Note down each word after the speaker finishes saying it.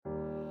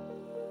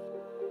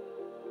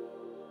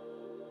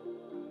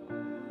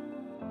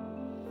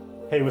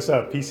Hey, what's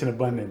up? Peace and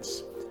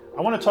abundance.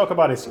 I want to talk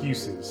about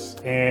excuses,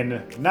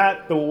 and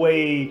not the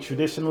way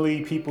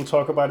traditionally people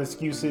talk about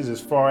excuses, as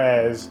far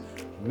as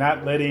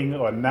not letting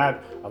or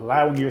not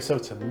allowing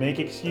yourself to make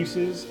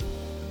excuses.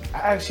 I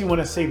actually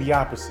want to say the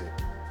opposite.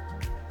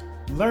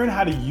 Learn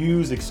how to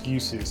use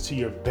excuses to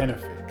your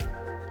benefit.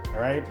 All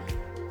right.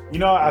 You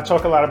know, I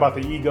talk a lot about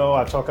the ego.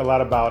 I talk a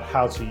lot about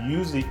how to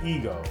use the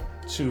ego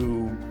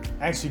to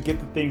actually get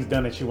the things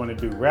done that you want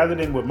to do, rather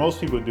than what most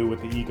people do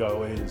with the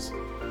ego is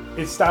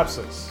it stops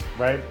us,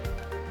 right?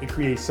 It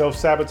creates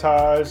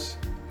self-sabotage,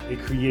 it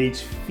creates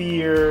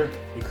fear,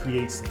 it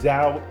creates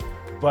doubt.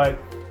 But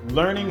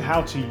learning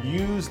how to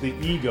use the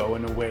ego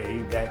in a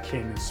way that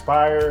can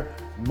inspire,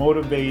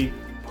 motivate,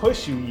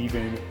 push you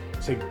even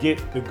to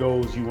get the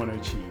goals you want to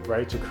achieve,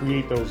 right? To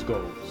create those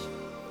goals.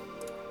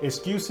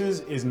 Excuses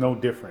is no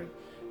different.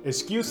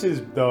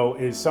 Excuses, though,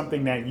 is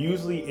something that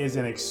usually is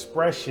an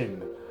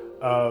expression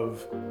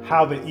of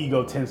how the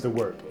ego tends to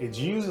work. It's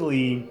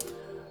usually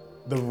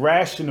the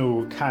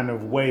rational kind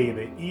of way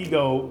the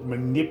ego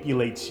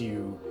manipulates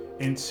you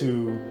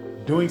into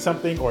doing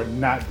something or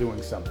not doing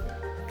something.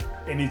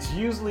 And it's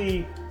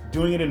usually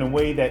doing it in a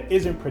way that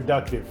isn't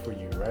productive for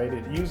you, right?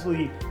 It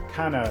usually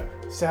kind of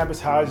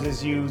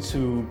sabotages you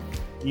to,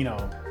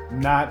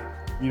 not,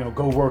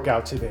 go work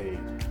out today,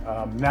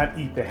 not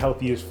eat the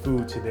healthiest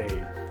food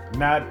today,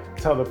 not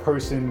tell the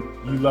person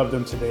you love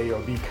them today,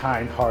 or be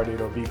kind-hearted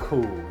or be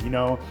cool.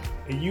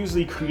 It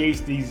usually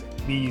creates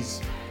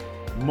these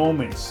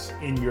moments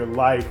in your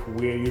life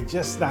where you're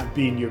just not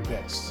being your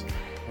best.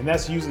 And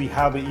that's usually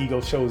how the ego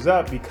shows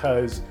up,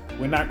 because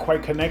we're not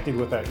quite connected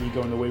with our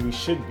ego in the way we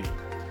should be.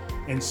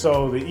 And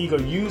so the ego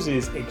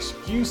uses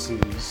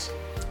excuses,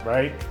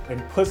 right?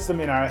 And puts them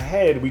in our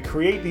head. We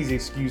create these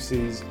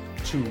excuses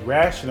to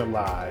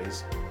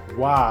rationalize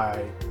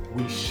why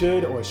we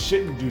should or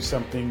shouldn't do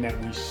something that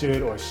we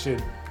should or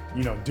should,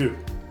 do,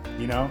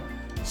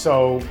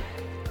 So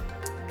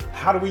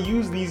how do we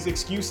use these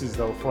excuses,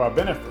 though, for our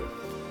benefit?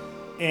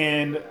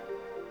 And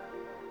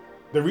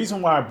the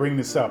reason why I bring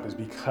this up is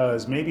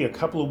because maybe a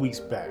couple of weeks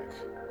back,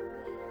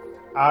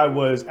 I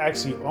was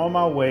actually on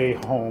my way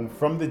home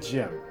from the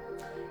gym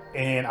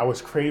and I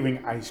was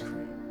craving ice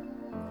cream.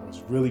 I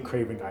was really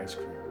craving ice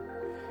cream.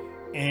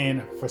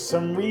 And for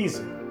some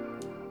reason,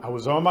 I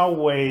was on my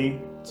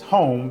way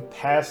home,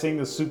 passing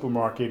the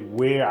supermarket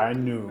where I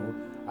knew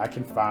I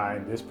can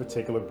find this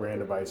particular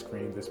brand of ice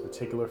cream, this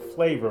particular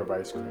flavor of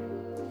ice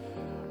cream.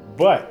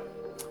 But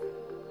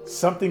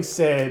something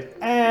said,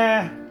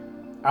 I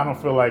don't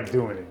feel like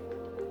doing it,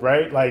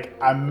 right? Like,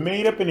 I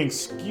made up an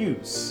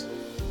excuse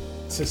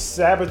to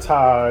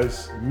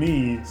sabotage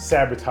me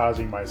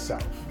sabotaging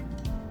myself.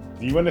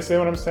 Do you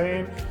understand what I'm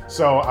saying?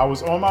 So I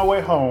was on my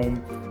way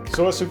home,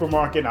 saw a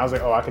supermarket, and I was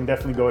like, I can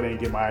definitely go there and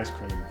get my ice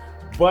cream.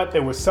 But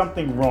there was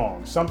something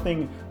wrong.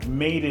 Something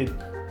made it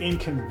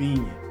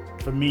inconvenient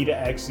for me to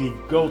actually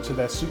go to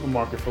that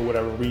supermarket for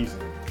whatever reason.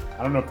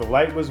 I don't know if the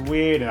light was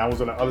weird and I was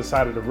on the other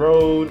side of the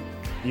road.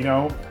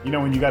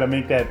 When you got to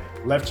make that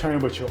left turn,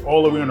 but you're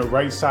all the way on the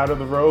right side of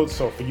the road.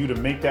 So for you to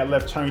make that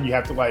left turn, you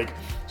have to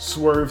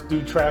swerve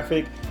through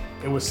traffic.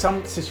 It was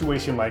some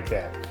situation like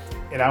that.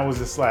 And I was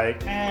just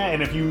like,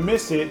 and if you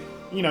miss it,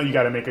 you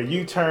got to make a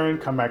U-turn,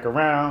 come back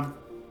around.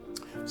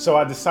 So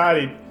I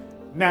decided,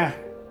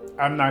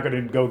 I'm not going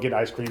to go get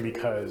ice cream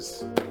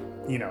because,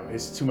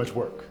 it's too much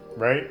work,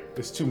 right?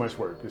 It's too much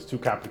work. It's too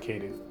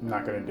complicated. I'm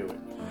not going to do it.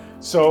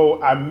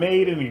 So I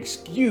made an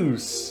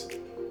excuse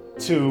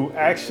to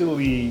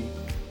actually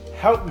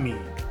help me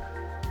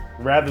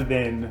rather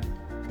than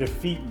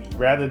defeat me,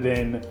 rather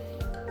than,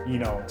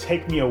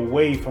 take me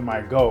away from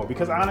my goal.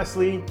 Because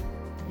honestly,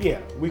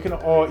 we can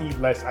all eat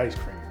less ice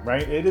cream,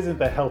 right? It isn't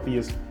the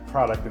healthiest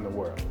product in the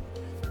world.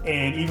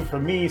 And even for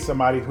me,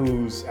 somebody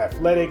who's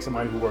athletic,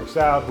 somebody who works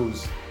out,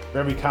 who's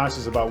very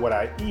conscious about what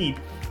I eat,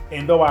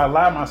 and though I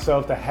allow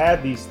myself to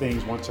have these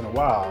things once in a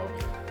while,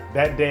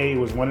 that day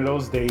was one of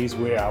those days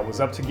where I was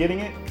up to getting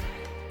it.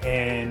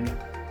 And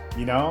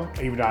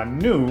even though I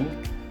knew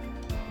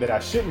that I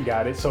shouldn't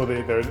got it. So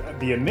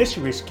the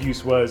initial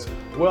excuse was,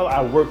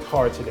 I worked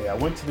hard today. I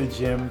went to the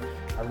gym.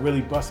 I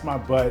really bust my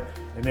butt,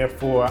 and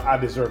therefore I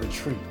deserve a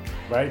treat,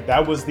 right?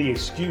 That was the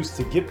excuse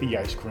to get the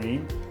ice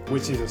cream,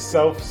 which is a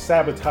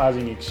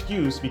self-sabotaging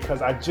excuse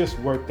because I just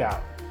worked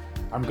out.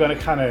 I'm gonna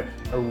kind of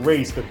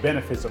erase the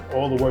benefits of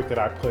all the work that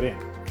I put in,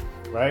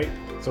 right?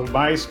 So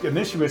my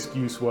initial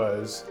excuse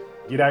was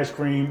get ice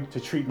cream to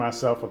treat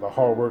myself for the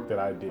hard work that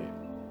I did,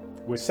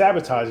 which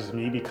sabotages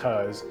me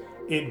because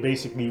it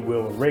basically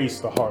will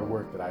erase the hard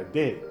work that I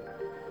did.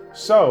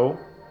 So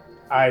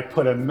I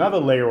put another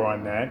layer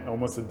on that,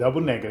 almost a double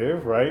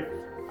negative, right?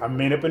 I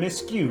made up an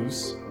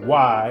excuse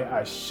why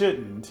I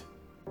shouldn't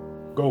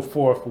go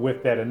forth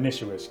with that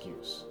initial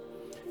excuse.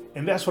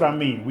 And that's what I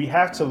mean. We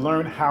have to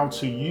learn how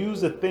to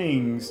use the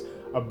things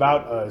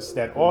about us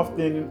that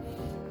often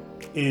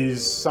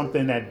is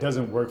something that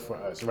doesn't work for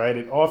us, right?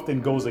 It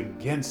often goes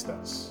against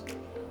us.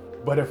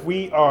 But if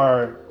we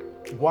are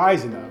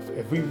wise enough,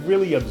 if we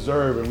really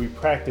observe and we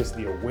practice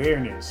the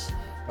awareness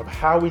of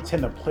how we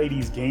tend to play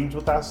these games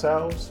with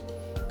ourselves,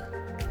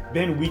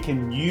 then we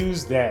can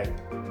use that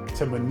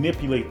to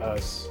manipulate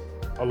us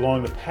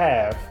along the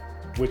path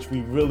which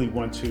we really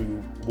want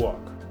to walk,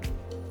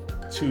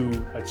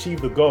 to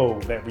achieve the goal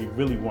that we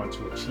really want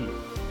to achieve.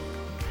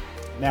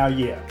 Now,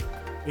 yeah,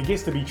 it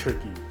gets to be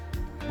tricky,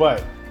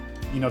 but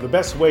the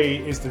best way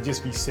is to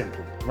just be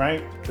simple,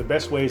 right? The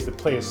best way is to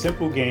play a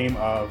simple game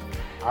of,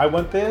 I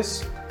want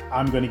this,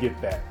 I'm gonna get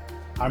that.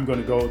 I'm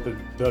gonna go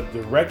the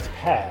direct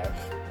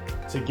path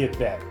to get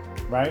that,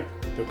 right?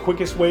 The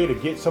quickest way to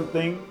get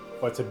something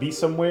or to be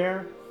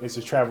somewhere is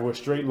to travel a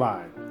straight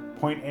line,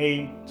 point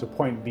A to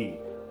point B.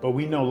 But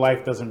we know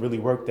life doesn't really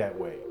work that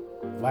way.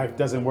 Life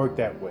doesn't work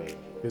that way.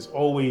 There's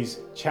always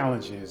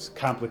challenges,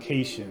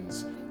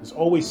 complications. There's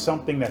always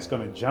something that's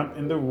gonna jump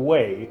in the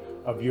way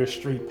of your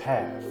straight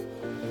path.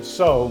 And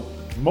so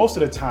most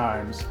of the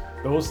times,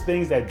 those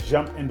things that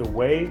jump in the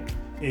way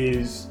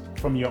is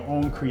from your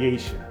own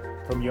creation,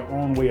 from your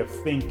own way of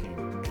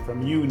thinking,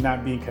 from you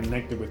not being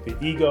connected with the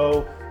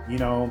ego,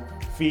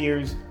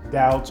 fears,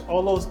 doubts,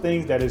 all those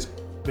things that is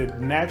the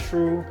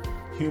natural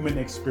human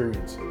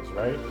experiences,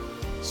 right?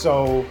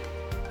 So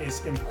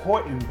it's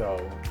important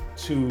though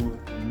to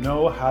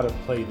know how to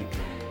play the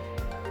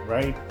game,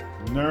 right?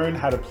 Learn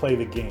how to play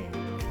the game.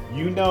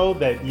 You know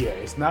that, yeah,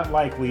 it's not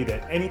likely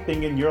that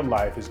anything in your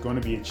life is going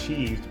to be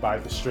achieved by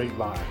the straight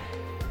line.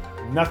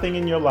 Nothing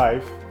in your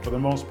life, for the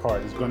most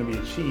part, is going to be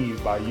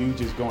achieved by you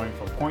just going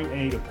from point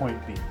A to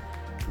point B.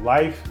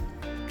 Life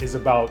is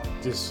about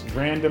just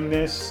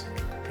randomness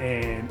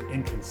and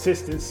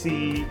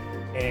inconsistency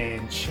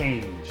and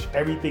change.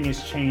 Everything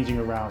is changing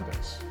around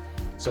us.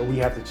 So we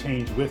have to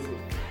change with it.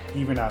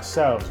 Even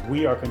ourselves,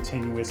 we are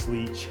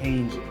continuously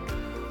changing.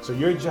 So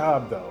your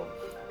job though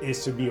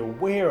is to be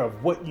aware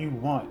of what you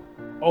want.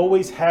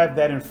 Always have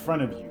that in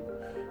front of you.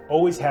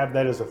 Always have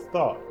that as a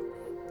thought.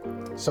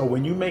 So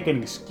when you make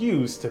an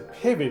excuse to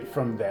pivot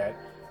from that,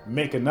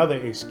 make another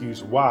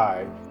excuse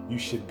why you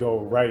should go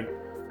right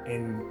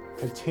and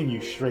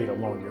continue straight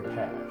along your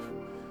path.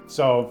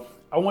 So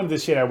I wanted to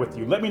share that with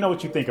you. Let me know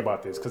what you think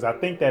about this, because I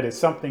think that is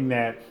something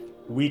that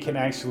we can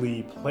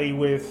actually play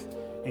with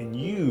and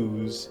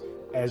use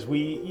as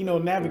we,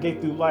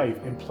 navigate through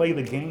life and play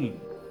the game,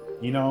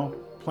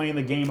 playing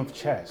the game of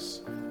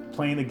chess,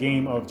 playing the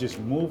game of just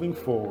moving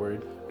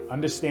forward,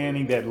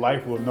 understanding that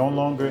life will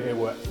it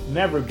will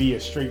never be a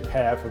straight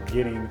path of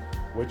getting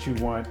what you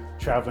want,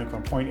 traveling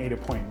from point A to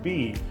point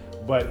B,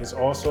 but it's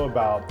also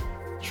about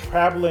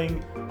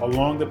traveling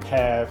along the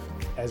path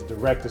as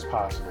direct as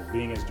possible,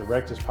 being as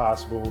direct as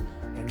possible,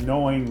 and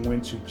knowing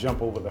when to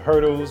jump over the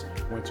hurdles,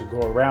 when to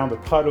go around the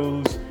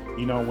puddles,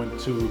 when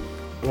to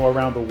go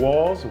around the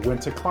walls, when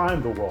to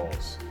climb the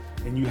walls.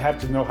 And you have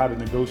to know how to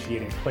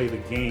negotiate and play the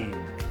game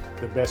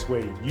the best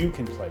way you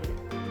can play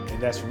it. And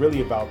that's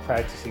really about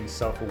practicing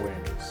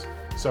self-awareness.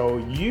 So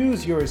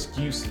use your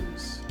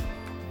excuses.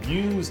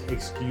 Use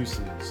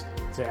excuses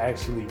to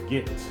actually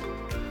get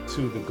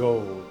to the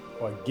goal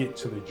or get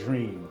to the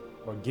dream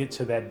or get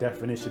to that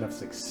definition of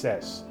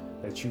success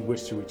that you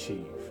wish to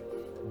achieve.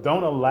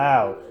 Don't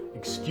allow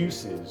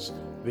excuses,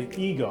 the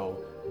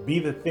ego, be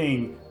the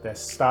thing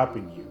that's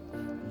stopping you.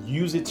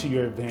 Use it to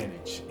your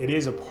advantage. It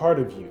is a part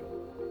of you.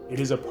 It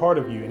is a part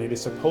of you, and it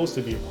is supposed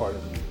to be a part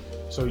of you.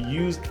 So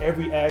use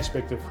every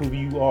aspect of who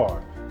you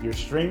are, your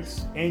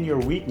strengths and your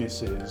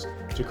weaknesses,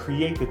 to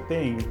create the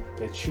thing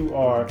that you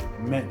are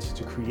meant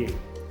to create,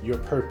 your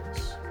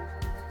purpose.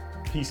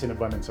 Peace and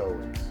abundance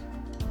always.